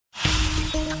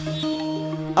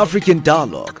African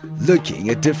Dialogue, looking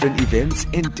at different events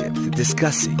in depth,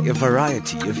 discussing a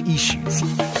variety of issues.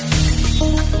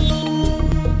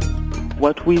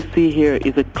 What we see here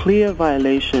is a clear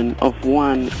violation of,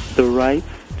 one, the rights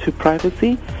to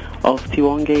privacy of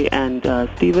Tiwonge and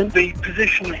Stephen. The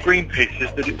position of Greenpeace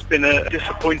is that it's been a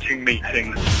disappointing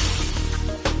meeting.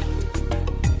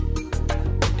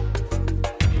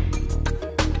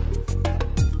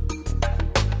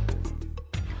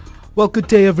 Well, good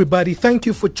day, everybody. Thank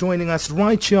you for joining us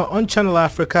right here on Channel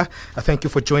Africa. Thank you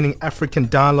for joining African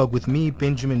Dialogue with me,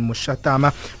 Benjamin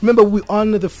Mushatama. Remember, we're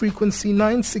on the frequency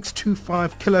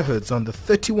 9625 kilohertz on the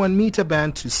 31-meter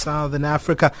band to Southern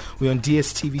Africa. We're on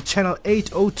DSTV channel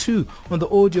 802 on the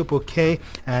audio bouquet.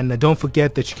 And don't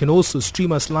forget that you can also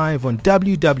stream us live on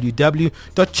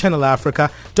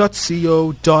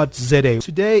www.channelafrica.co.za.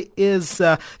 Today is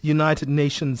United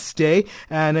Nations Day,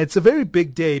 and it's a very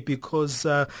big day because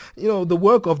the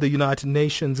work of the United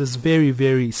Nations is very,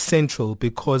 very central,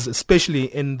 because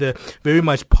especially in the very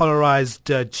much polarized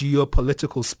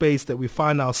geopolitical space that we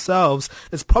find ourselves,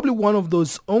 it's probably one of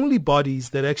those only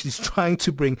bodies that actually is trying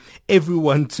to bring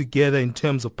everyone together in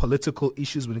terms of political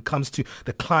issues, when it comes to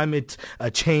the climate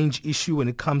change issue, when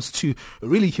it comes to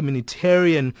really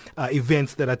humanitarian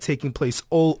events that are taking place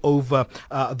all over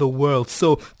the world.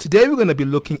 So today we're going to be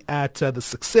looking at the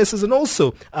successes and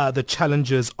also the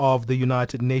challenges of the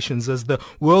United Nations. As the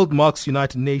world marks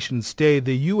United Nations Day,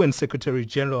 the UN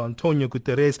Secretary-General António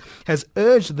Guterres has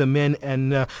urged the men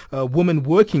and women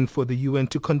working for the UN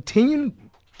to continue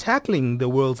tackling the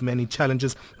world's many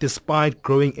challenges despite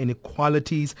growing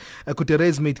inequalities.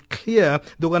 Guterres made clear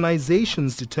the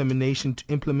organization's determination to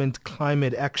implement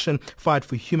climate action, fight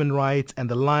for human rights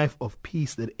and the life of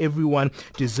peace that everyone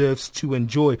deserves to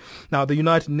enjoy. Now, the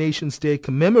United Nations Day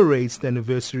commemorates the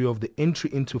anniversary of the entry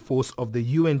into force of the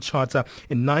UN Charter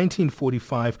in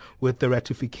 1945 with the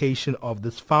ratification of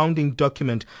this founding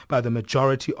document by the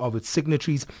majority of its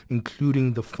signatories,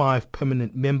 including the 5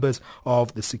 permanent members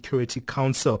of the Security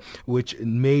Council, which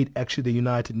made actually the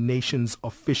United Nations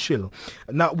official.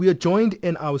 Now, we are joined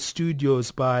in our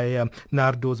studios by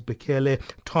Nardos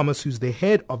Bekele-Thomas, who's the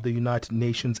head of the United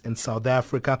Nations in South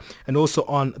Africa. And also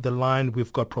on the line,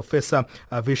 we've got Professor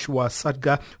Vishwas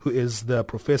Satgar, who is the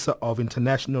Professor of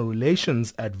International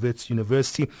Relations at Wits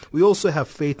University. We also have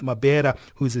Faith Mabera,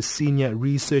 who is a senior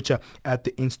researcher at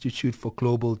the Institute for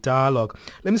Global Dialogue.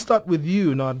 Let me start with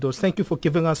you, Nardos. Thank you for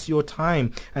giving us your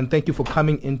time, and thank you for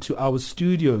coming into our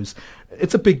studios.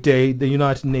 It's a big day, the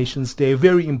United Nations Day, a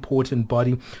very important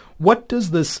body. What does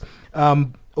this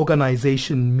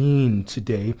organization mean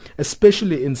today,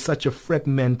 especially in such a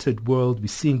fragmented world? We're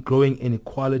seeing growing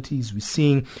inequalities. We're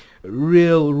seeing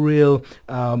real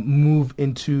move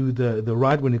into the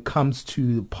right when it comes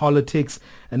to politics.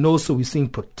 And also we're seeing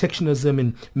protectionism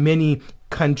in many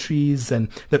countries, and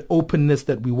that openness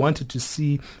that we wanted to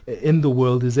see in the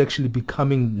world is actually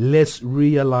becoming less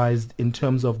realized in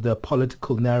terms of the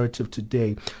political narrative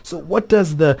today. So what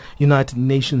does the United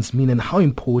Nations mean, and how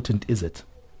important is it?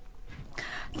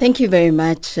 Thank you very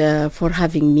much for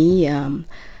having me.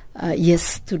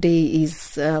 Yes, today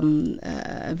is a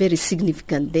very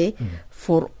significant day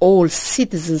for all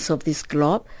citizens of this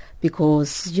globe,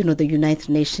 because, the United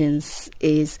Nations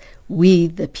is we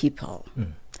the people.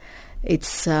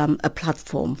 It's a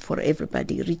platform for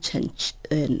everybody, rich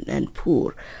and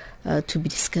poor, to be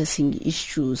discussing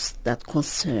issues that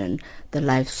concern the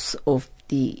lives of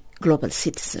the global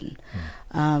citizen.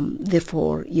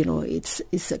 Therefore,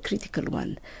 it's a critical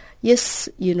one. Yes,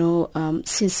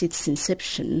 since its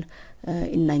inception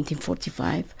in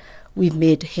 1945, we've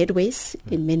made headways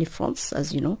in many fronts,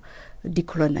 as you know.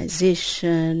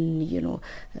 Decolonization,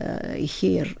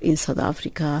 here in South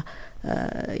Africa,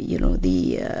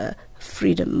 the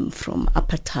freedom from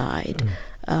apartheid,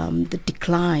 the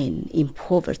decline in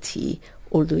poverty,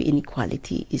 although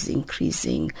inequality is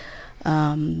increasing,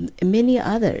 many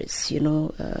others,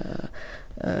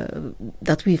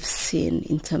 that we've seen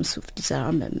in terms of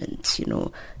disarmament,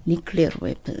 nuclear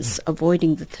weapons,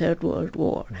 avoiding the Third World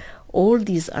War. All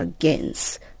these are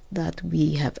gains that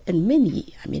we have, and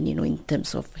many, in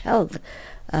terms of health,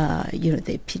 the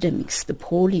epidemics, the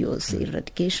polios, the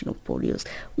eradication of polios,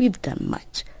 we've done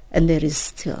much. And there is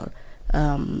still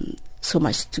so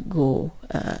much to go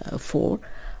for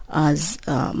as,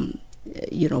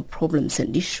 problems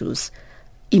and issues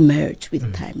emerge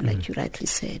with time, like you rightly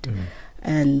said.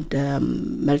 And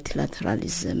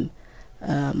multilateralism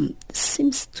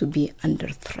seems to be under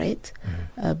threat,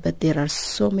 but there are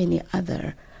so many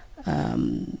other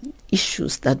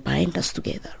issues that bind us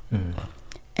together.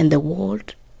 And the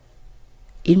world,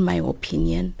 in my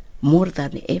opinion, more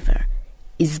than ever,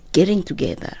 is getting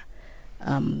together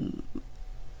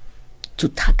to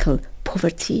tackle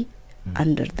poverty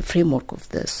under the framework of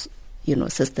this,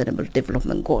 Sustainable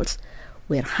Development Goals,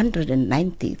 where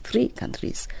 193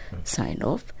 countries signed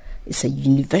off. It's a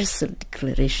universal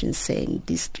declaration saying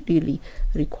this really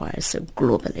requires a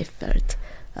global effort,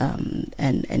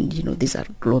 and these are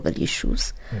global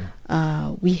issues.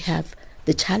 We have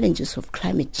the challenges of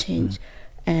climate change,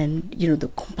 and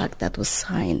the compact that was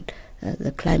signed,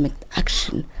 the climate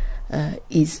action,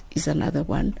 is another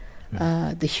one.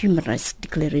 The Human Rights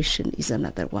Declaration is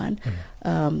another one.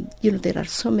 There are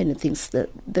so many things. The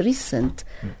recent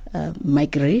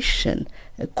migration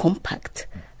compact,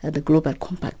 the global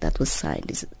compact that was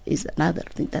signed, is another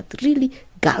thing that really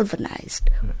galvanized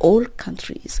all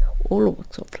countries, all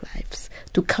walks of lives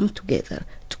to come together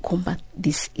to combat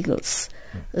these ills.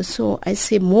 So I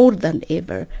say more than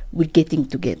ever we're getting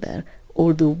together,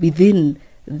 although within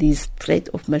this threat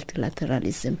of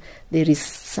multilateralism, there is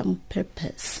some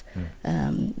purpose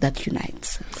that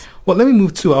unites us. Well, let me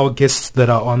move to our guests that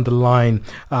are on the line.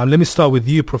 Let me start with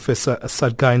you, Professor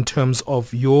Satgar, in terms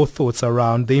of your thoughts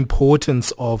around the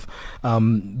importance of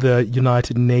the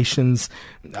United Nations.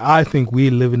 I think we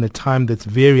live in a time that's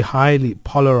very highly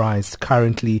polarized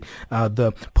currently.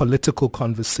 The political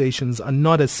conversations are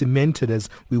not as cemented as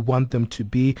we want them to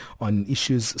be on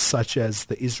issues such as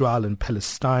the Israel and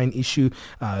Palestine issue.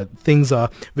 Things are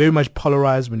very much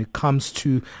polarized when it comes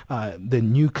to the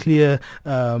nuclear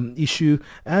issue,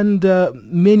 and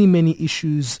many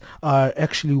issues are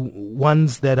actually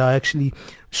ones that are actually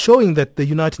showing that the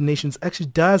United Nations actually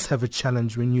does have a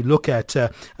challenge. When you look at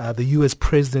the U.S.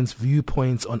 President's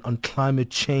viewpoints on climate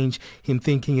change, him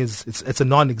thinking it's a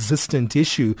non-existent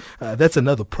issue, that's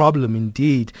another problem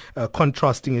indeed,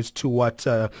 contrasting it to what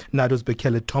Nardos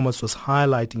Bekele-Thomas was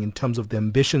highlighting in terms of the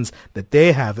ambitions that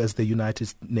they have as the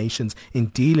United Nations in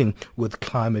dealing with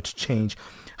climate change.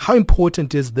 How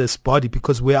important is this body?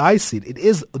 Because where I see it, it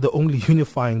is the only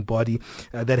unifying body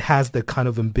that has the kind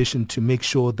of ambition to make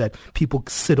sure that people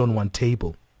sit on one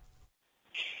table.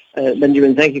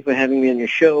 Benjamin, thank you for having me on your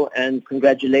show, and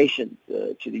congratulations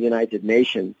to the United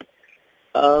Nations.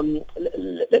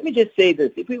 Let me just say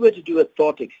this. If we were to do a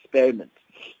thought experiment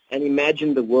and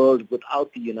imagine the world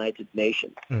without the United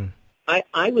Nations,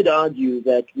 I would argue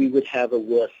that we would have a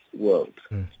worse world.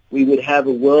 We would have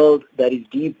a world that is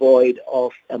devoid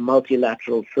of a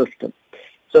multilateral system.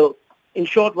 So, in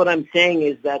short, what I'm saying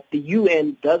is that the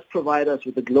UN does provide us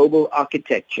with a global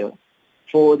architecture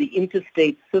for the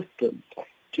interstate system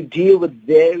to deal with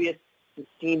various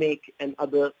systemic and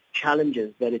other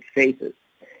challenges that it faces.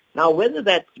 Now, whether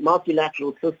that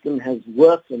multilateral system has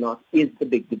worked or not is the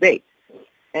big debate.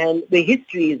 And the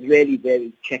history is really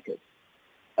very checkered.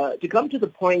 To come to the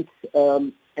point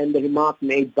and the remark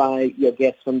made by your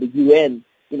guest from the UN,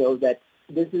 that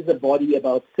this is a body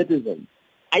about citizens,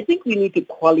 I think we need to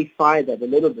qualify that a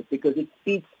little bit because it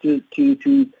speaks to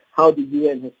how the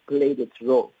UN has played its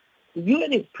role. The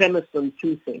UN is premised on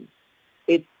two things.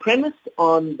 It's premised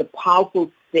on the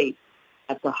powerful state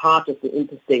at the heart of the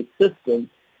interstate system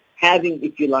having,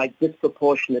 if you like,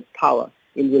 disproportionate power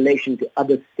in relation to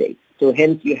other states. So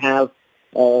hence you have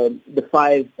the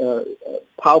five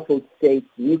powerful states,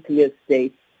 nuclear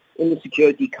states, in the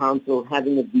Security Council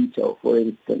having a veto, for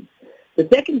instance. The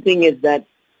second thing is that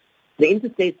the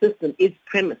interstate system is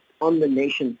premised on the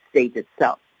nation state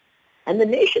itself. And the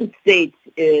nation state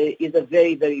is a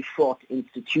very, very fraught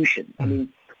institution. I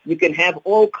mean, you can have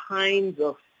all kinds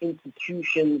of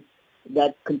institutions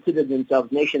that consider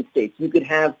themselves nation states. You could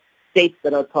have states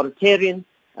that are authoritarian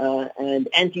and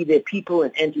anti their people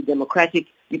and anti-democratic.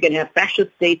 You can have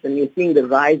fascist states, and you're seeing the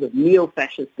rise of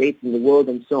neo-fascist states in the world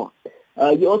and so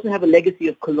on. You also have a legacy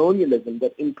of colonialism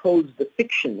that imposed the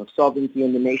fiction of sovereignty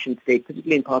on the nation state,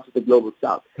 particularly in parts of the global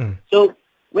south. So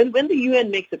when the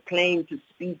UN makes a claim to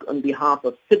speak on behalf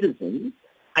of citizens,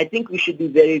 I think we should be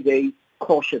very, very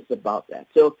cautious about that.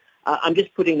 So I'm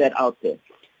just putting that out there.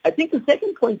 I think the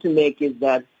second point to make is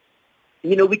that,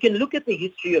 we can look at the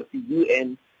history of the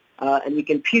UN and we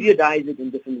can periodize it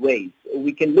in different ways.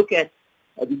 We can look at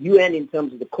the UN in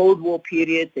terms of the Cold War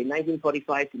period, say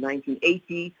 1945 to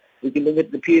 1980. We can look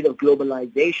at the period of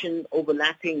globalization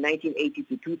overlapping 1980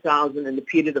 to 2000 and the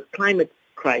period of climate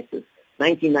crisis,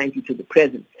 1990 to the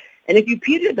present. And if you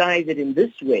periodize it in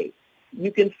this way,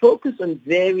 you can focus on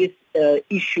various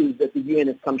issues that the UN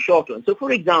has come short on. So,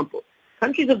 for example,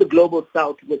 countries of the global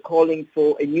south were calling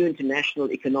for a new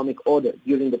international economic order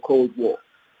during the Cold War.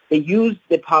 They used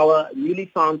their power, newly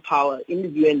found power, in the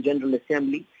UN General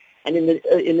Assembly, and in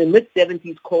the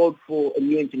mid-70s called for a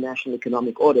new international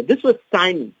economic order. This was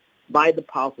stymied by the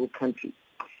powerful countries.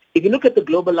 If you look at the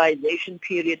globalization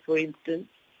period, for instance,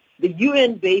 the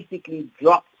UN basically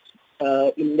dropped,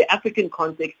 in the African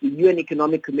context, the UN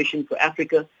Economic Commission for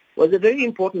Africa was a very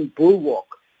important bulwark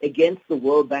against the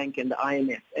World Bank and the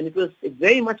IMF. And it was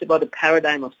very much about a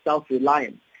paradigm of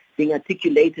self-reliance being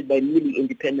articulated by newly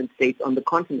independent states on the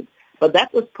continent. But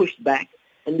that was pushed back,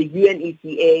 and the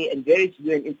UNECA and various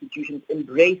UN institutions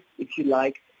embraced, if you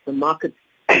like, the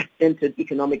market-centered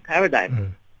economic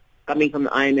paradigm coming from the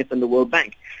IMF and the World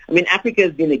Bank. I mean, Africa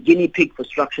has been a guinea pig for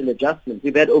structural adjustment.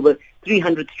 We've had over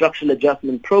 300 structural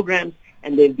adjustment programs,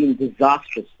 and they've been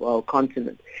disastrous for our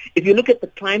continent. If you look at the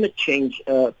climate change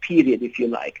period, if you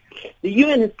like, the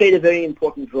UN has played a very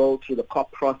important role through the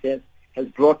COP process, has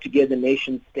brought together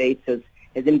nation states, has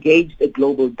engaged a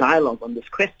global dialogue on this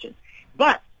question.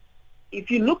 But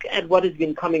if you look at what has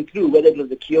been coming through, whether it was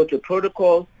the Kyoto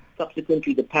Protocol,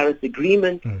 subsequently the Paris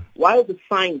Agreement, while the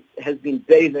science has been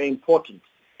very, very important,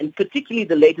 and particularly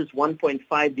the latest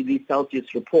 1.5 degrees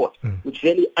Celsius report, which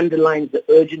really underlines the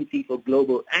urgency for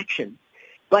global action.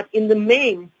 But in the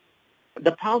main,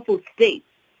 the powerful states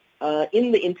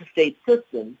in the interstate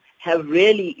system have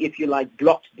really, if you like,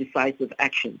 blocked decisive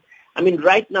action. I mean,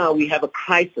 right now we have a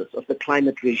crisis of the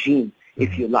climate regime,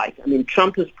 if you like. I mean,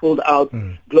 Trump has pulled out.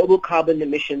 Global carbon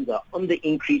emissions are on the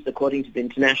increase according to the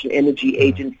International Energy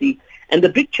Agency. And the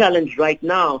big challenge right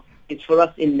now is for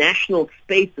us in national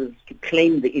spaces to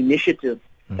claim the initiative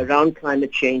around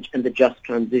climate change and the just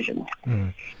transition.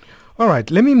 All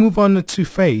right, let me move on to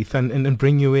Faith and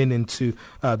bring you into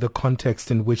the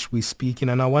context in which we speak in.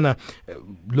 And I want to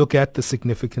look at the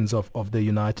significance of the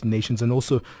United Nations and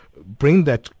also bring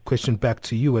that question back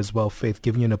to you as well, Faith,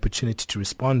 giving you an opportunity to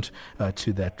respond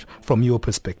to that from your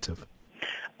perspective.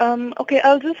 Okay,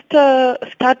 I'll just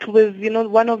start with,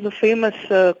 one of the famous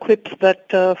quips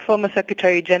that former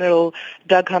Secretary-General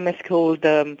Dag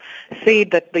Hammarskjöld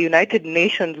said, that the United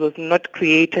Nations was not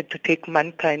created to take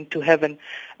mankind to heaven,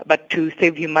 but to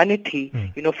save humanity,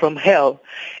 from hell.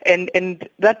 And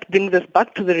that brings us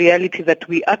back to the reality that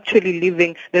we actually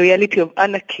living, the reality of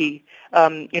anarchy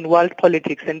in world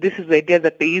politics, and this is the idea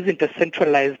that there isn't a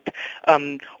centralized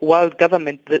world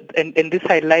government, and this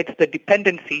highlights the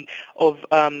dependency of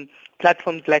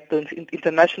platforms like the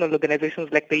international organizations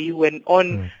like the UN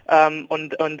on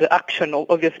the action,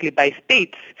 obviously by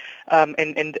states,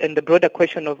 and the broader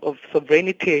question of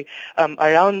sovereignty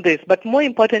around this. But more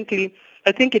importantly,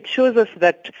 I think it shows us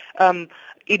that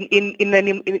in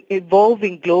an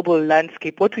evolving global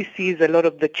landscape, what we see is a lot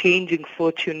of the changing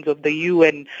fortunes of the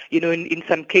UN. In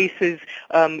some cases,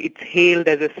 it's hailed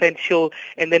as essential,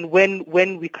 and then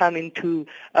when we come into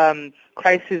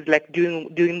crisis like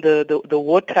during the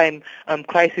wartime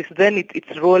crisis, then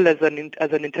its role as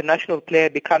an international player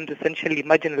becomes essentially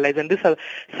marginalized. And these are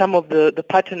some of the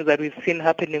patterns that we've seen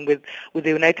happening with the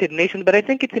United Nations. But I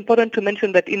think it's important to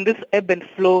mention that in this ebb and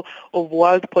flow of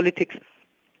world politics,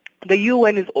 the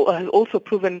UN has also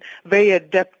proven very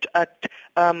adept at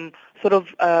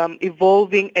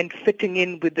evolving and fitting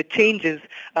in with the changes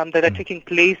that are taking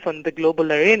place on the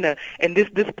global arena. And this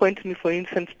points me, for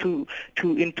instance, to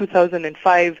in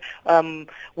 2005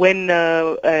 when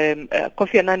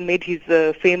Kofi Annan made his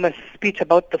famous speech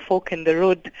about the fork in the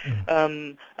road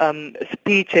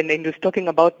speech, and he was talking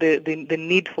about the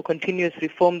need for continuous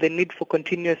reform, the need for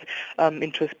continuous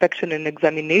introspection and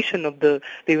examination of the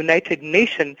United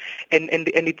Nations, and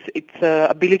its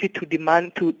ability to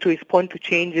demand to respond to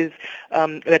changes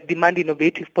that demand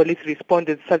innovative policy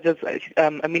responses, such as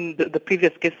the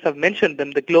previous guests have mentioned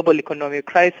them: the global economic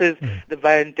crisis, the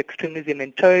violent extremism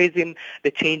and terrorism,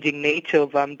 the changing nature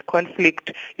of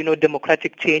conflict,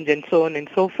 democratic change, and so on and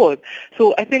so forth.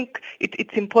 So I think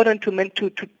it's important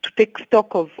to take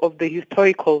stock of the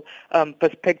historical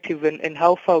perspective and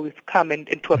how far we've come, and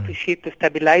to appreciate the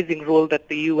stabilizing role that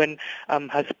the UN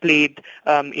has played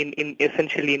in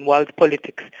essentially in world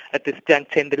politics at this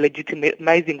juncture, and the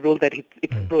legitimizing role that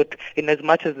it's brought, in as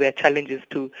much as there are challenges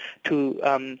to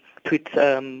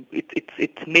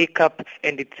its makeup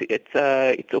and its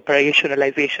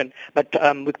operationalization. But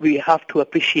we have to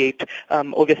appreciate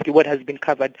obviously what has been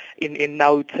covered in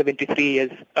now it's 73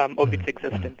 years of its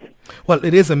existence. Well,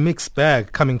 it is a mixed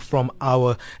bag coming from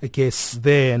our guests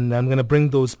there, and I'm going to bring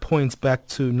those points back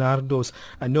to Nardos.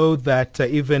 I know that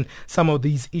even some of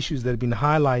these issues that have been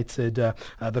highlighted,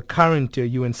 the current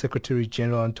UN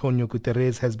Secretary-General António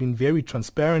Guterres has been very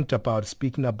transparent about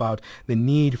speaking about the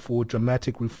need for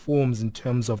dramatic reforms in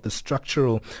terms of the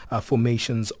structural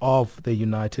formations of the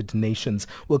United Nations.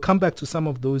 We'll come back to some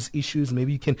of those issues.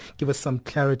 Maybe you can give us some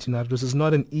clarity, Nardos. It's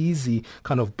not an easy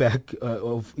kind of bag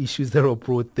of issues that are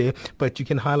brought there, but you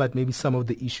can highlight maybe some of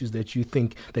the issues that you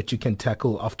think that you can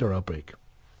tackle after our break.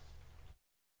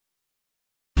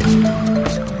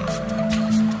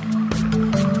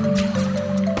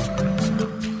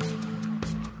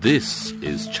 This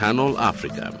is Channel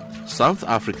Africa, South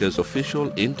Africa's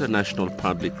official international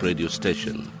public radio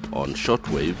station on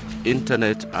shortwave,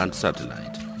 internet and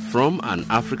satellite. From an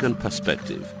African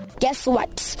perspective. Guess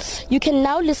what? You can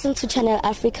now listen to Channel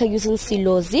Africa using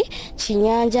Silozi,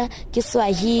 Chinyanja,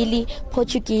 Kiswahili,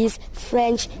 Portuguese,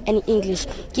 French and English,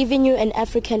 giving you an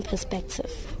African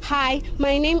perspective. Hi,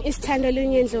 my name is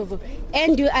Thandolunye Nzovu,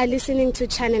 and you are listening to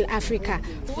Channel Africa.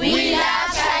 We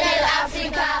love Channel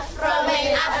Africa from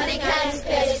an African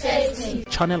perspective.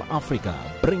 Channel Africa,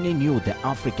 bringing you the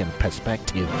African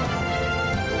perspective.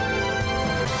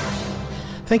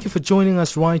 Thank you for joining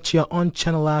us right here on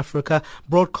Channel Africa,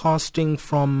 broadcasting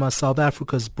from South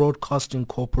Africa's Broadcasting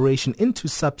Corporation into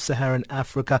Sub-Saharan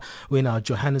Africa. We're in our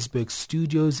Johannesburg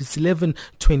studios. It's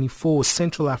 11:24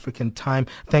 Central African time.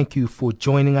 Thank you for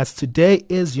joining us. Today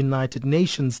is United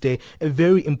Nations Day, a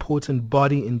very important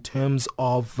body in terms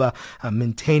of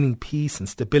maintaining peace and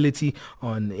stability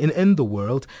in the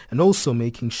world, and also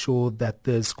making sure that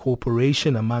there's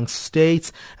cooperation amongst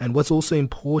states. And what's also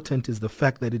important is the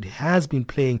fact that it has been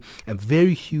playing a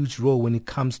very huge role when it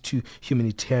comes to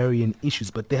humanitarian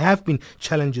issues. But there have been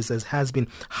challenges, as has been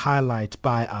highlighted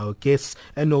by our guests,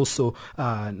 and also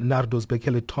Nardos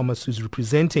Bekele-Thomas, who's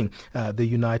representing the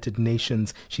United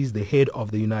Nations. She's the head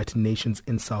of the United Nations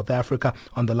in South Africa.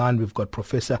 On the line, we've got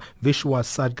Professor Vishwas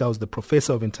Satgar, who's the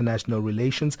Professor of International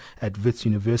Relations at Wits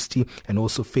University, and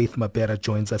also Faith Mabera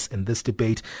joins us in this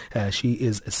debate. She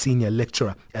is a senior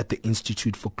lecturer at the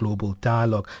Institute for Global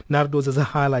Dialogue. Nardos has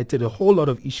highlighted a whole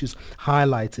lot of issues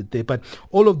highlighted there, but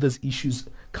all of those issues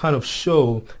kind of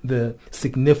show the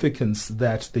significance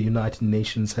that the United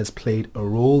Nations has played a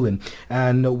role in.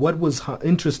 And what was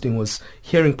interesting was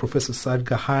hearing Professor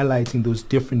Satgar highlighting those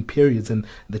different periods and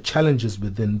the challenges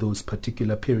within those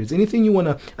particular periods. Anything you want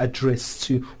to address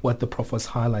to what the Prof was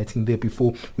highlighting there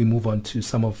before we move on to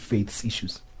some of Faith's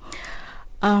issues?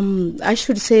 I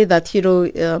should say that,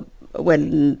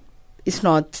 when it's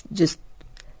not just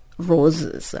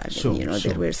roses. I mean,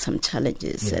 there were some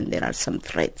challenges and there are some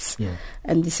threats.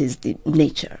 And this is the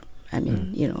nature. I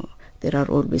mean, there are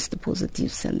always the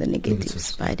positives and the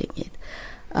negatives fighting it.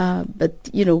 But,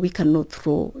 we cannot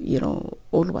throw,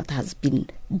 all what has been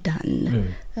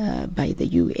done by the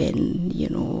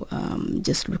UN,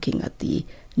 just looking at the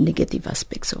negative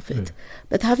aspects of it.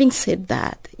 But having said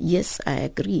that, yes, I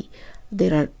agree.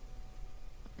 There are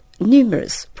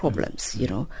numerous problems,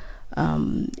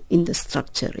 in the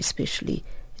structure, especially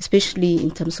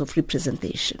in terms of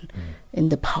representation in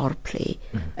the power play.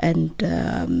 And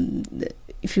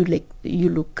if you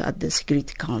look at the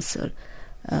Security Council,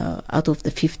 out of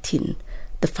the 15,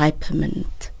 the 5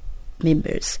 permanent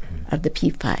members are the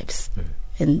P5s,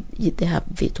 and they have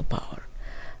veto power.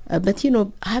 But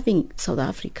having South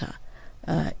Africa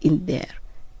in there,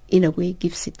 in a way,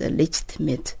 gives it a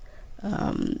legitimate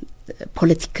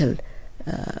political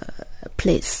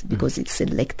place, because it's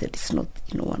elected. It's not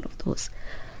one of those.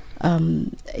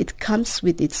 It comes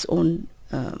with its own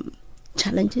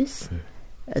challenges.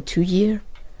 2 year,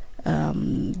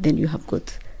 then you have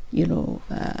got 9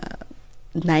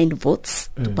 votes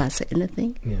to pass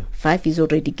anything. 5 is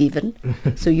already given,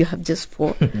 so you have just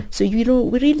 4. So we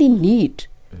really need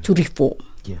to reform,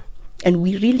 and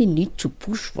we really need to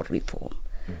push for reform.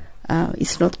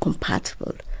 It's not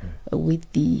compatible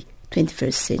with the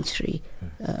 21st century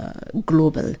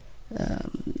global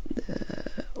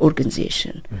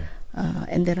organization.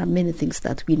 And there are many things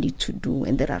that we need to do,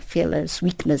 and there are failures,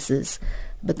 weaknesses,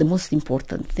 but the most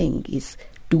important thing is,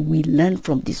 do we learn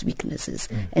from these weaknesses,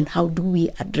 and how do we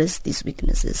address these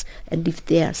weaknesses? And if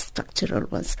they are structural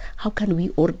ones, how can we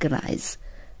organize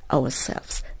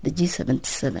ourselves, the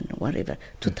G77, whatever,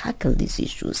 to tackle these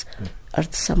issues are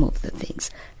some of the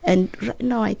things. And right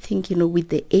now I think, with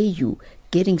the AU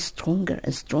getting stronger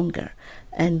and stronger,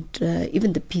 and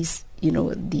even the peace,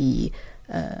 the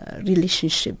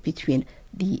relationship between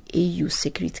the AU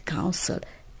Security Council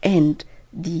and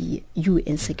the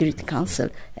UN Security Council,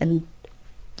 and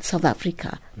South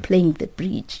Africa playing the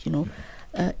bridge,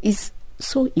 is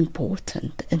so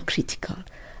important and critical.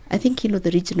 I think,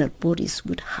 the regional bodies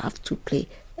would have to play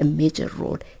a major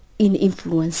role in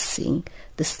influencing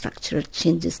the structural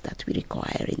changes that we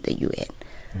require in the UN.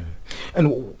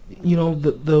 And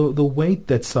the weight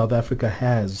that South Africa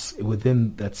has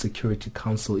within that Security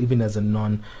Council, even as a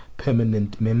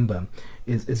non-permanent member,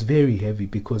 is very heavy,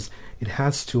 because it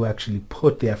has to actually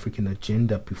put the African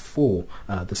agenda before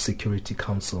the Security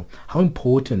Council. How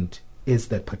important is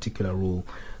that particular role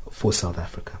for South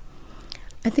Africa?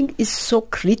 I think it's so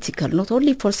critical, not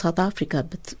only for South Africa,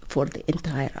 but for the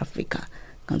entire Africa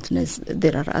continent.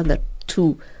 There are other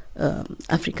 2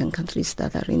 African countries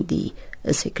that are in the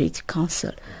Security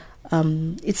Council.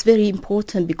 It's very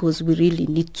important because we really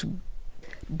need to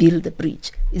build a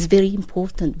bridge. It's very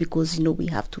important because, we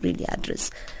have to really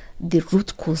address the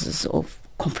root causes of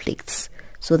conflicts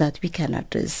so that we can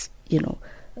address,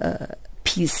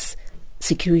 peace,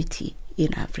 security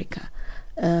in Africa.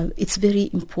 It's very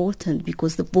important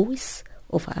because the voice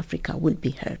of Africa will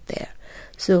be heard there.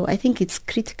 So I think it's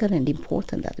critical and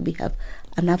important that we have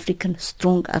an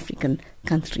strong African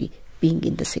country being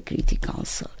in the Security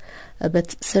Council.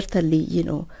 But certainly,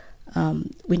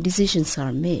 when decisions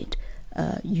are made,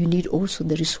 you need also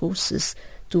the resources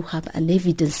to have an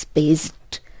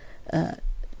evidence-based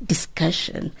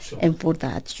discussion. Sure. And for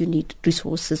that, you need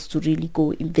resources to really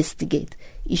go investigate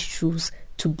issues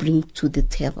to bring to the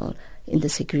table in the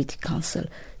Security Council.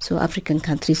 So African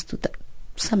countries, to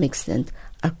some extent,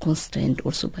 are constrained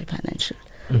also by financial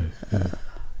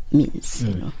means.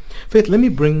 Faith, let me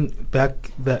bring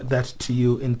back that to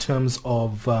you in terms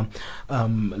of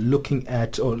looking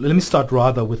at, or let me start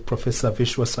rather with Professor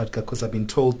Vishwas Satgar, because I've been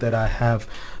told that I have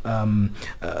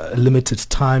limited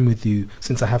time with you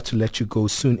since I have to let you go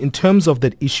soon. In terms of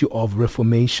that issue of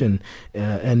reformation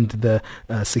and the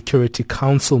Security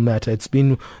Council matter, it's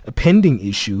been a pending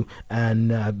issue,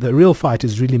 and the real fight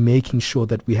is really making sure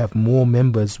that we have more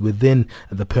members within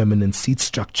the permanent seat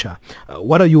structure.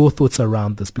 What are your thoughts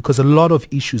around this? Because a lot of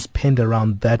issues pend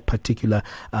around that particular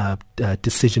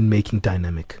decision-making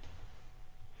dynamic.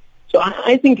 So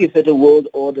I think if at a world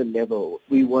order level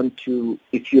we want to,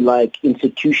 if you like,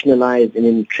 institutionalize and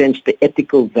entrench the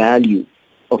ethical value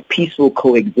of peaceful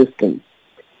coexistence,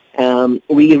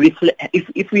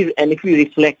 if we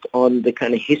reflect on the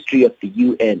kind of history of the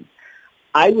UN,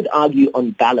 I would argue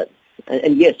on balance.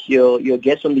 And yes, your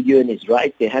guess on the UN is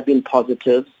right. There have been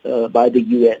positives by the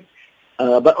UN.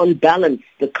 But on balance,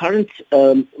 the current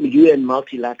UN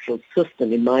multilateral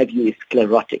system, in my view, is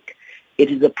sclerotic. It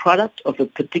is a product of a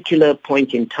particular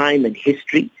point in time and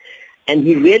history, and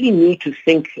we really need to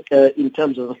think in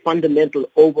terms of a fundamental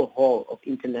overhaul of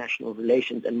international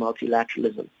relations and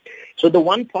multilateralism. So the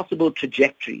one possible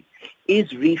trajectory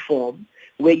is reform,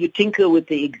 where you tinker with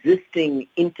the existing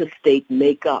interstate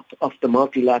makeup of the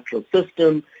multilateral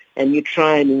system, and you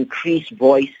try and increase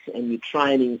voice, and you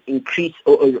try and increase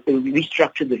or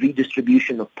restructure the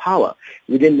redistribution of power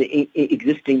within the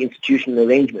existing institutional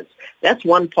arrangements. That's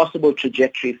one possible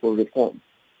trajectory for reform.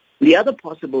 The other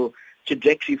possible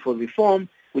trajectory for reform,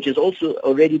 which has also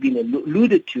already been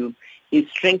alluded to, is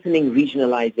strengthening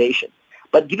regionalization.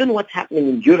 But given what's happening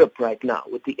in Europe right now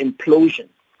with the implosion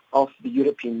of the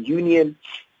European Union,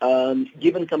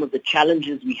 given some of the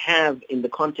challenges we have in the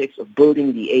context of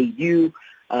building the AU,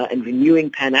 and renewing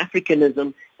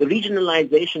Pan-Africanism, the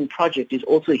regionalization project is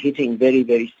also hitting very,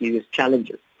 very serious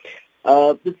challenges.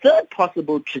 The third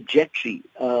possible trajectory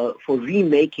for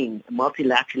remaking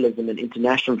multilateralism and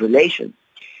international relations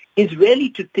is really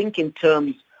to think in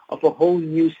terms of a whole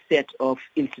new set of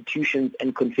institutions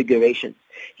and configurations.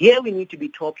 Here we need to be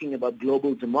talking about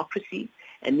global democracy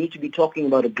and need to be talking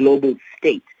about a global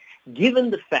state,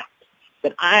 given the fact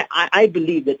that I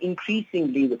believe that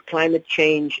increasingly with climate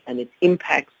change and its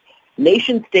impacts,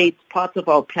 nation states, parts of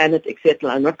our planet, etc.,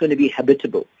 are not going to be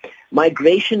habitable.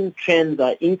 Migration trends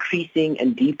are increasing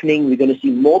and deepening. We're going to see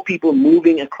more people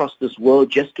moving across this world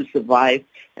just to survive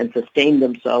and sustain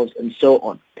themselves and so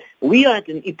on. We are at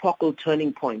an epochal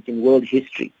turning point in world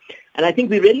history. And I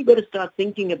think we really got to start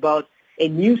thinking about a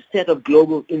new set of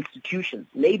global institutions,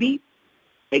 maybe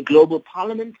a global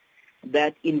parliament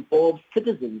that involves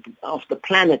citizens of the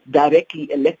planet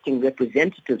directly electing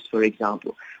representatives, for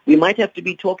example. We might have to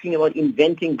be talking about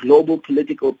inventing global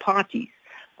political parties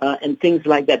and things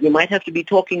like that. We might have to be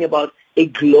talking about a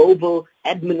global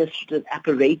administrative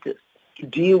apparatus to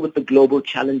deal with the global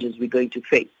challenges we're going to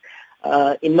face.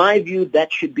 In my view,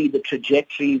 that should be the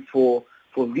trajectory for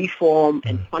reform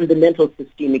and fundamental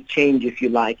systemic change, if you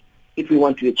like, if we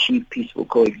want to achieve peaceful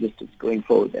coexistence going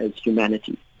forward as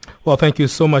humanity. Well, thank you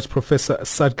so much, Professor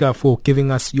Satgar, for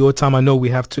giving us your time. I know we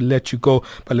have to let you go,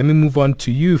 but let me move on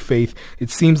to you, Faith. It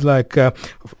seems like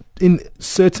in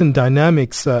certain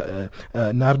dynamics,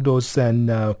 Nardos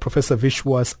and Professor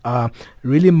Vishwas are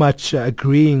really much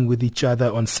agreeing with each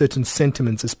other on certain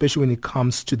sentiments, especially when it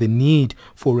comes to the need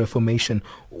for reformation.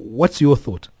 What's your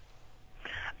thought?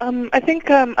 I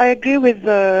think I agree with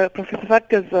Professor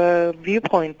Satgar's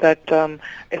viewpoint that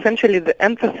essentially the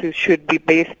emphasis should be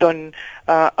based on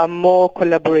a more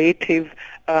collaborative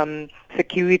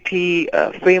security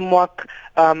framework,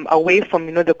 away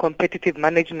from the competitive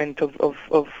management of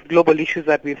global issues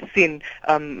that we've seen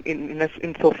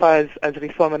insofar as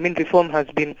reform. I mean, reform has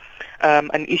been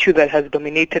an issue that has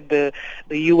dominated the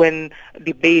UN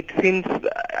debate since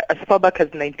as far back as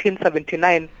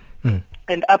 1979.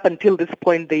 And up until this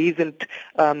point, there isn't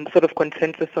sort of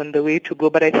consensus on the way to go.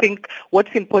 But I think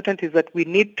what's important is that we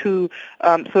need to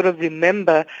sort of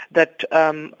remember that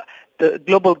the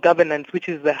global governance, which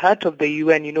is the heart of the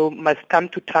UN, must come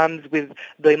to terms with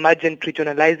the emergent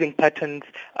regionalizing patterns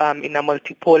in a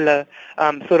multipolar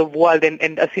sort of world.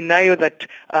 And a scenario that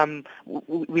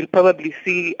we'll probably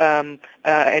see, and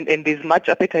there's much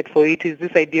appetite for it, is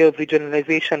this idea of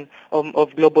regionalization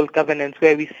of global governance,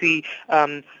 where we see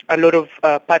a lot of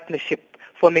partnership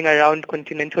forming around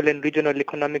continental and regional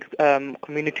economic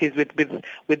communities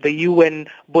with the UN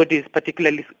bodies,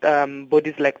 particularly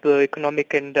bodies like the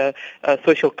Economic and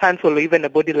Social Council, or even a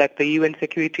body like the UN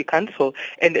Security Council,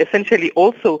 and essentially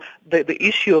also the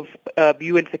issue of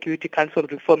UN Security Council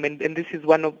reform. And this is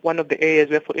one of the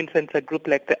areas where, for instance, a group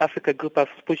like the Africa Group has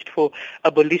pushed for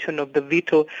abolition of the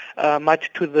veto,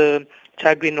 much to the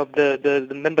chagrin of the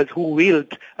members who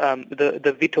wield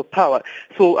the veto power.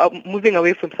 So moving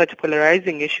away from such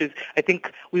polarizing issues, I think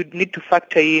we need to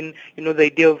factor in, the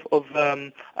idea of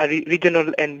a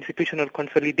regional and institutional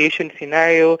consolidation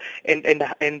scenario,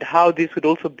 and how this would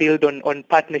also build on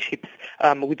partnerships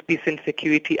with peace and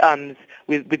security arms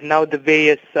with now the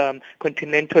various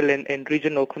continental and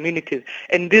regional communities.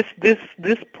 And this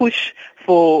push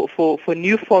for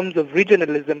new forms of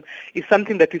regionalism is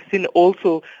something that we've seen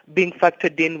also being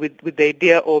factored in with the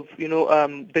idea of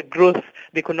the growth,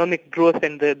 the economic growth,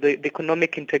 and the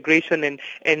economic integration and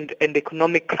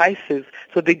economic crisis.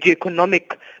 So the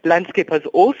geoeconomic landscape has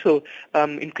also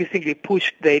increasingly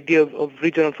pushed the idea of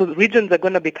regional. So regions are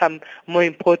going to become more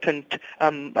important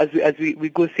as we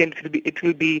go. And it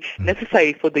will be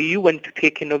necessary for the UN to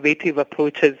take innovative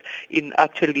approaches in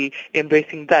actually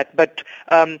embracing that. But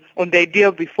on the idea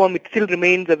of reform, it still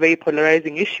remains a very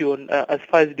polarizing issue as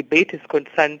far as debate is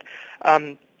concerned.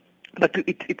 But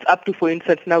it's up to, for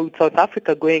instance, now with South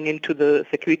Africa going into the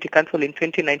Security Council in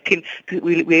 2019,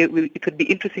 it would be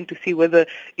interesting to see whether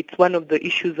it's one of the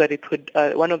issues that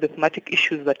one of the thematic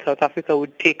issues that South Africa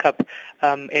would take up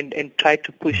and try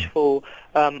to push for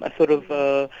a sort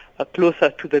of closer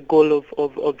to the goal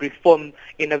of reform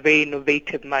in a very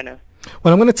innovative manner.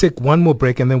 Well, I'm going to take one more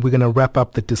break, and then we're going to wrap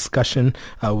up the discussion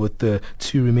with the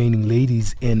two remaining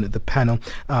ladies in the panel.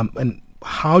 And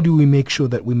how do we make sure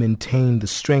that we maintain the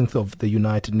strength of the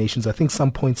United Nations? I think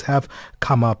some points have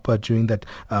come up during that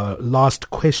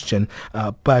last question,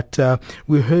 but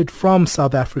we heard from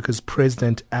South Africa's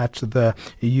president at the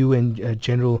UN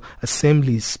General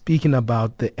Assembly speaking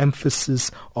about the emphasis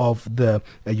of the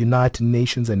United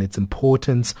Nations and its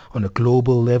importance on a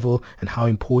global level and how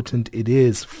important it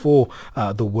is for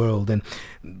the world. And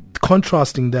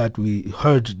contrasting that, we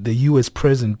heard the U.S.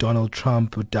 President Donald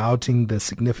Trump doubting the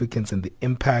significance and the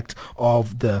impact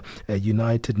of the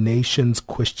United Nations,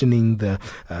 questioning the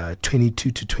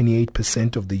 22 to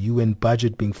 28% of the UN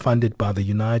budget being funded by the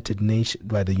United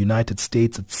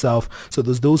States itself. So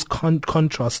there's those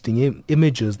contrasting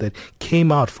images that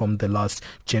came out from the last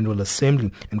General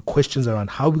Assembly, and questions around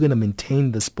how we're going to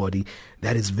maintain this body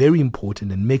that is very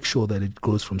important and make sure that it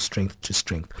grows from strength to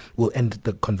strength. We'll end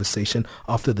the conversation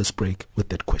after this break with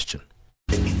that question.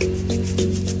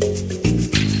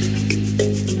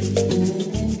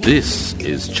 This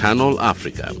is Channel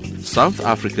Africa, South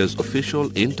Africa's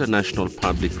official international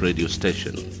public radio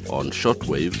station on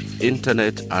shortwave,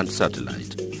 internet and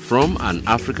satellite. From an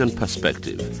African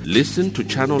perspective, listen to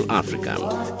Channel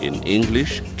Africa in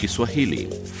English, Kiswahili,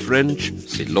 French,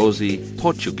 Silozi,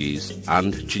 Portuguese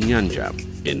and Chinyanja,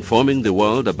 informing the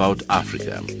world about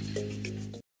Africa.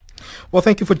 Well,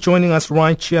 thank you for joining us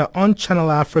right here on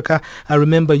Channel Africa. I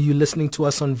remember you listening to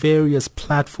us on various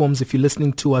platforms. If you're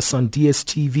listening to us on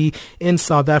DSTV in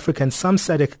South Africa and some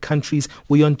SADC countries,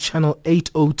 we're on Channel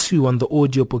 802 on the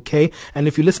audio bouquet. And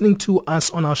if you're listening to us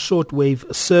on our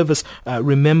shortwave service,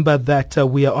 remember that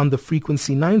we are on the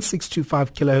frequency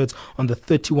 9625 kilohertz on the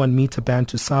 31 meter band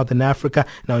to Southern Africa.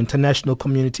 And our international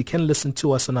community can listen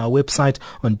to us on our website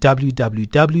on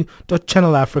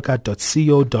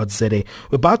www.channelafrica.co.za.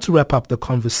 We're about to wrap up up the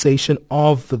conversation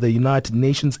of the United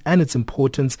Nations and its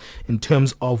importance in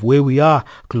terms of where we are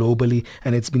globally.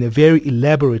 And it's been a very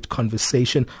elaborate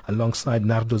conversation alongside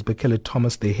Nardos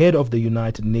Bekele-Thomas, the head of the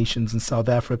United Nations in South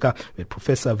Africa. We had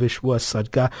Professor Vishwas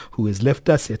Satgar, who has left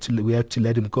us. We had to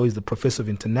let him go. He's the Professor of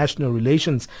International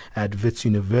Relations at Wits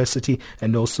University.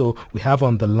 And also we have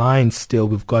on the line still,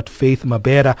 we've got Faith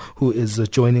Mabera, who is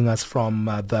joining us from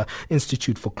the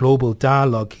Institute for Global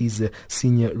Dialogue. He's a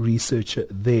senior researcher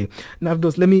there.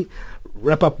 Nardos, let me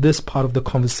wrap up this part of the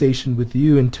conversation with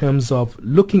you in terms of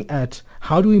looking at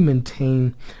how do we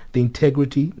maintain the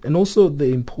integrity and also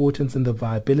the importance and the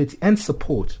viability and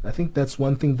support. I think that's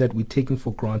one thing that we're taking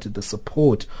for granted, the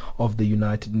support of the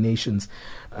United Nations.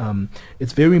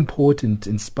 It's very important,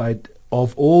 in spite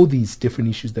of all these different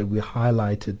issues that we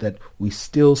highlighted, that we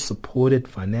still support it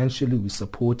financially, we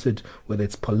support it whether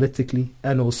it's politically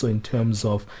and also in terms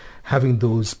of having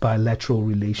those bilateral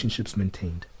relationships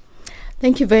maintained.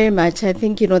 Thank you very much. I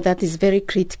think, that is very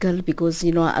critical because,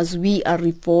 as we are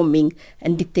reforming,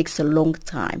 and it takes a long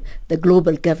time, the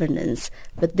global governance,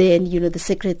 but then, the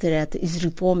Secretariat is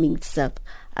reforming itself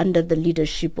under the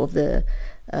leadership of the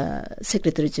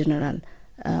Secretary-General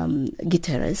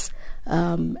Guterres,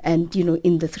 and,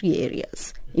 in the three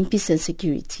areas, in peace and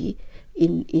security,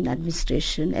 in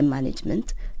administration and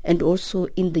management, and also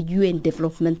in the UN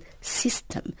development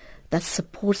system that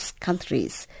supports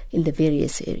countries in the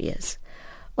various areas.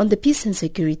 On the peace and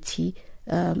security,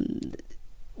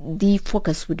 the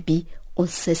focus would be on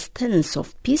sustenance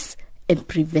of peace and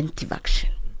preventive action.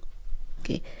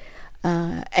 Okay,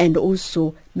 and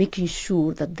also making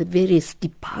sure that the various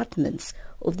departments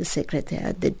of the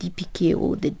Secretariat, the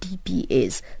DPKO, the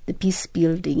DPAs, the peace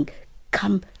building,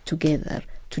 come together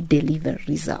to deliver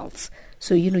results.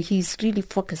 So, he's really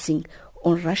focusing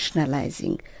on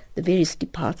rationalizing the various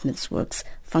departments' works,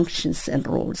 functions and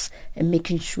roles, and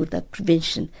making sure that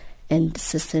prevention and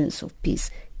sustenance of peace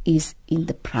is in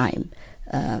the prime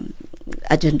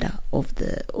agenda of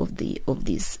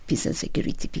this peace and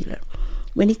security pillar.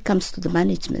 When it comes to the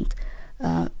management,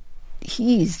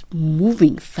 he is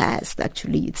moving fast.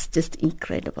 Actually, it's just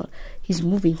incredible. He's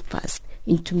moving fast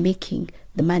into making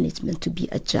the management to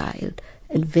be agile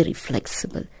and very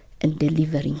flexible and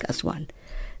delivering as one.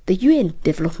 The UN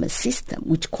development system,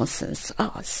 which concerns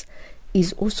us,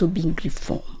 is also being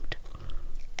reformed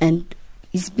and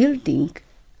is building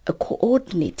a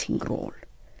coordinating role,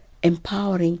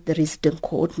 empowering the resident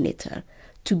coordinator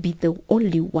to be the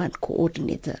only one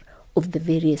coordinator of the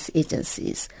various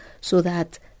agencies, so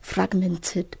that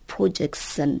fragmented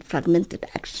projects and fragmented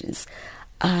actions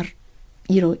are,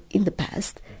 in the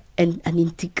past, and an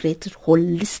integrated,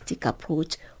 holistic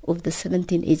approach of the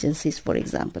 17 agencies, for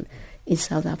example, in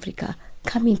South Africa,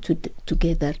 coming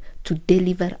together to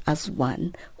deliver as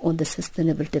one on the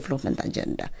Sustainable Development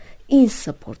Agenda in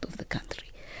support of the country,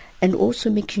 and also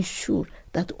making sure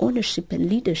that ownership and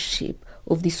leadership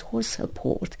of this whole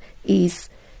support is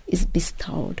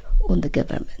bestowed on the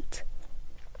government.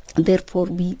 And therefore,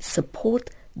 we support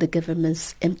the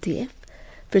government's MTF,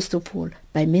 first of all,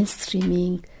 by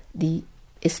mainstreaming the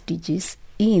SDGs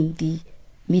in the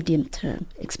medium-term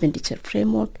expenditure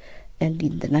framework and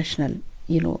in the national,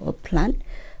 plan,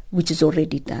 which is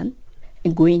already done,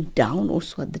 and going down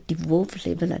also at the devolved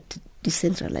level, at the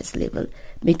decentralized level,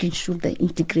 making sure that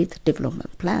integrated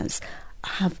development plans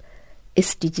have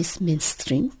SDGs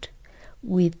mainstreamed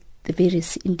with the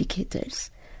various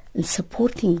indicators, and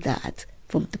supporting that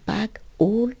from the back,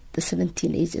 all the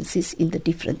 17 agencies in the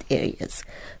different areas.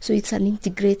 So it's an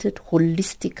integrated,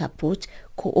 holistic approach,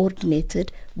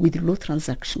 coordinated with low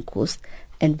transaction cost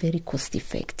and very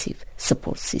cost-effective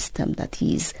support system that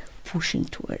he is pushing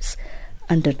towards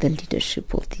under the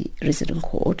leadership of the resident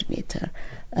coordinator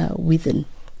within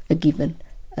a given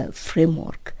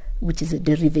framework, which is a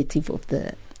derivative of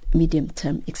the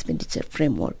medium-term expenditure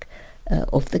framework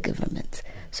of the government.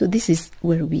 So this is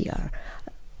where we are.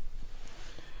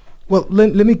 Well,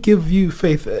 let me give you,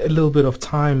 Faith, a little bit of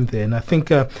time then. I think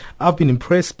I've been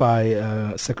impressed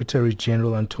by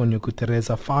Secretary-General António Guterres.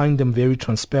 I find him very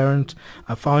transparent.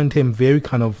 I find him very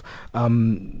kind of,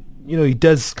 he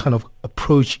does kind of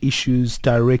approach issues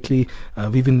directly.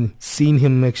 I've even seen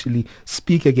him actually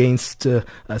speak against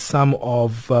some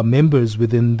of members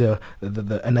within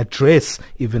and address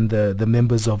even the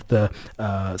members of the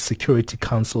Security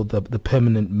Council, the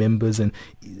permanent members, and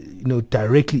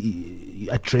directly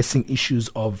addressing issues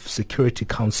of Security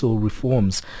Council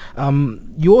reforms.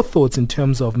 Your thoughts in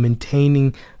terms of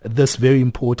maintaining this very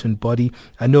important body?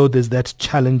 I know there's that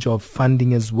challenge of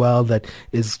funding as well that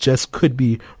could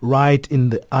be right in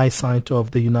the eyesight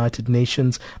of the United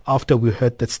Nations after we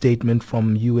heard that statement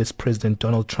from US President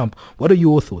Donald Trump. What are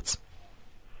your thoughts?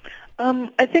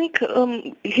 I think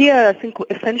here,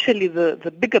 essentially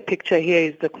the bigger picture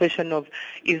here is the question of,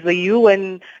 is the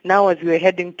UN now, as we're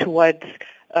heading towards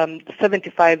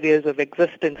 75 years of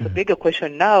existence, the bigger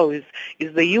question now is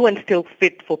the UN still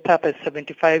fit for purpose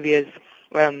 75 years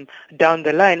down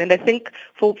the line? And I think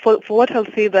for what I'll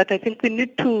say, that I think we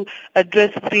need to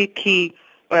address three key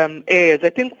areas. I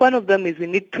think one of them is we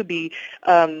need to be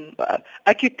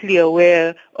acutely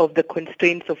aware of the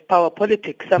constraints of power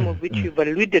politics, some of which you've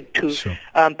alluded to, Sure.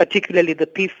 Particularly the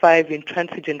P5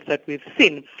 intransigence that we've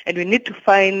seen. And we need to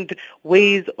find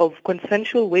ways of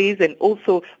consensual ways and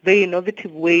also very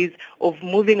innovative ways of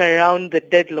moving around the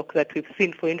deadlock that we've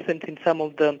seen, for instance, in some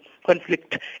of the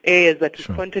conflict areas that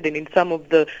we've pointed in some of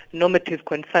the normative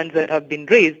concerns that have been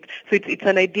raised. So it's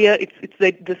an idea, it's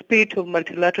the spirit of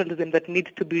multilateralism that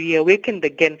needs to be reawakened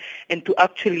again and to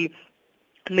actually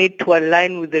made to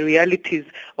align with the realities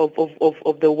of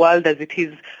the world as it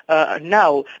is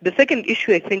now. The second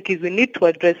issue, I think, is we need to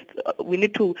address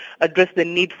the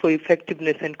need for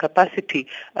effectiveness and capacity,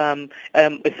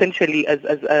 essentially as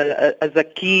a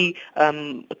key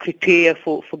criteria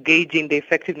for gauging the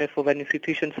effectiveness of an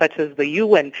institution such as the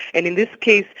UN. And in this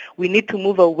case, we need to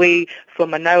move away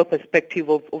from a narrow perspective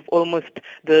of almost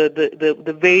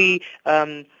the very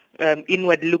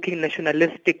inward-looking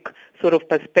nationalistic sort of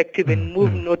perspective and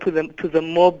move to the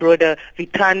more broader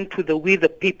return to the we the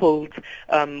people's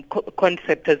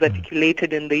concept as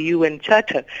articulated in the UN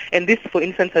Charter. And this, for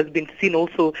instance, has been seen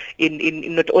also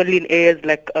in not only in areas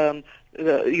like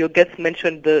your guest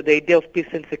mentioned the idea of peace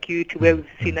and security, where we've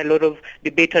seen a lot of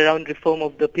debate around reform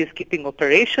of the peacekeeping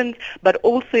operations, but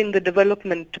also in the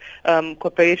development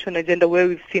cooperation agenda, where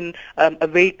we've seen a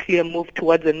very clear move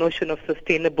towards the notion of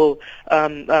sustainable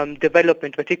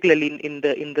development, particularly in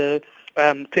the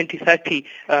 2030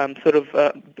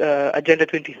 Agenda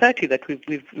 2030 that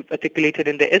we've articulated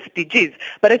in the SDGs.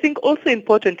 But I think also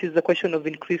important is the question of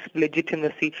increased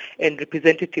legitimacy and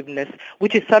representativeness,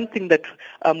 which is something that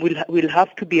will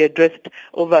have to be addressed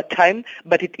over time,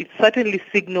 but it certainly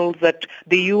signals that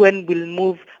the UN will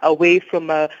move away from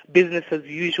a business as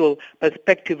usual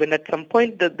perspective, and at some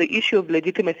point the issue of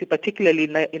legitimacy, particularly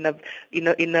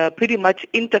in a pretty much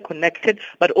interconnected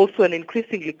but also an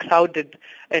increasingly crowded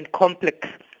and complex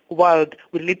world,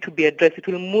 will need to be addressed. It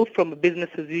will move from a business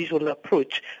as usual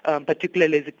approach,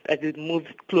 particularly as it moves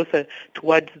closer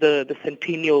towards the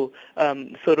centennial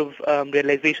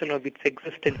realization of its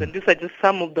existence. And these are just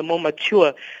some of the more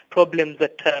mature problems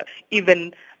that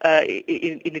even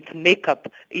in its makeup,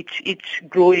 each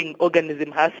growing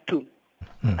organism has to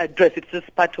address. It's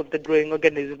just part of the growing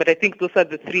organism. But I think those are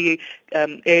the three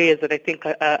areas that I think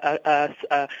are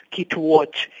key to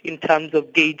watch in terms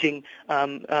of gauging,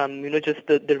 just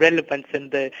the relevance and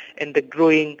the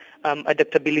growing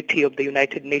adaptability of the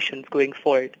United Nations going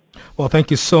forward. Well,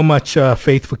 thank you so much,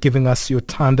 Faith, for giving us your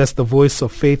time. That's the voice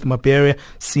of Faith Mabera,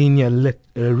 senior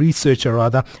researcher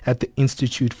at the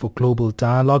Institute for Global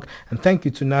Dialogue. And thank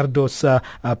you to Nardos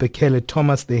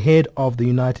Bekele-Thomas, the head of the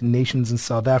United Nations in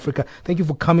South Africa. Thank you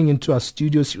for coming into our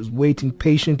studios. She was waiting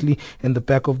patiently in the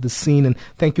back of the scene. And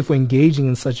thank you for engaging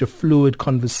in such a fluid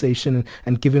conversation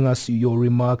and giving us your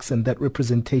remarks. And that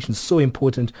representation is so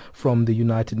important from the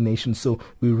United Nations. So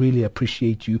we really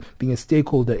appreciate you being a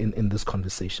stakeholder in this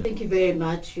conversation. Thank you very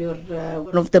much. You're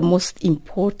one of the most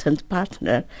important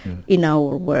partners in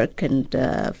our work and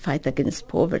fight against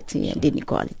poverty and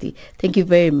inequality. Thank you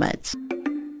very much.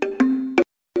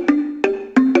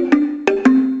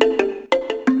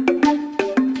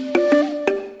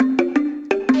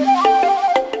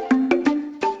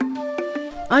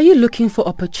 Are you looking for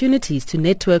opportunities to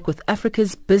network with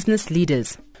Africa's business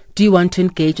leaders? Do you want to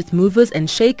engage with movers and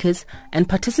shakers and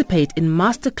participate in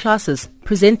master classes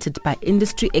presented by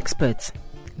industry experts?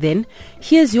 Then,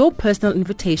 here's your personal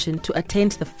invitation to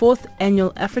attend the 4th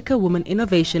Annual Africa Women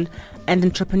Innovation and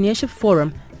Entrepreneurship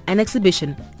Forum and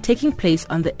exhibition taking place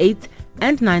on the 8th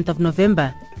and 9th of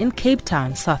November in Cape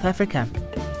Town, South Africa.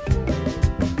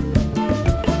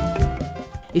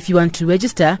 If you want to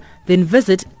register, then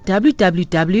visit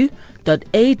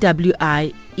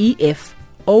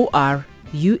www.awieforum.org.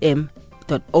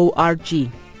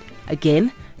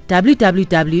 Again,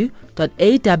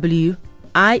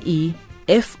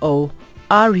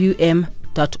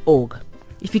 www.awieforum.org.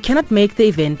 If you cannot make the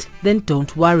event, then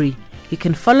don't worry. You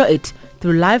can follow it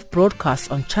through live broadcasts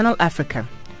on Channel Africa.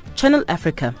 Channel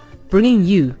Africa, bringing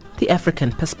you the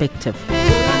African perspective.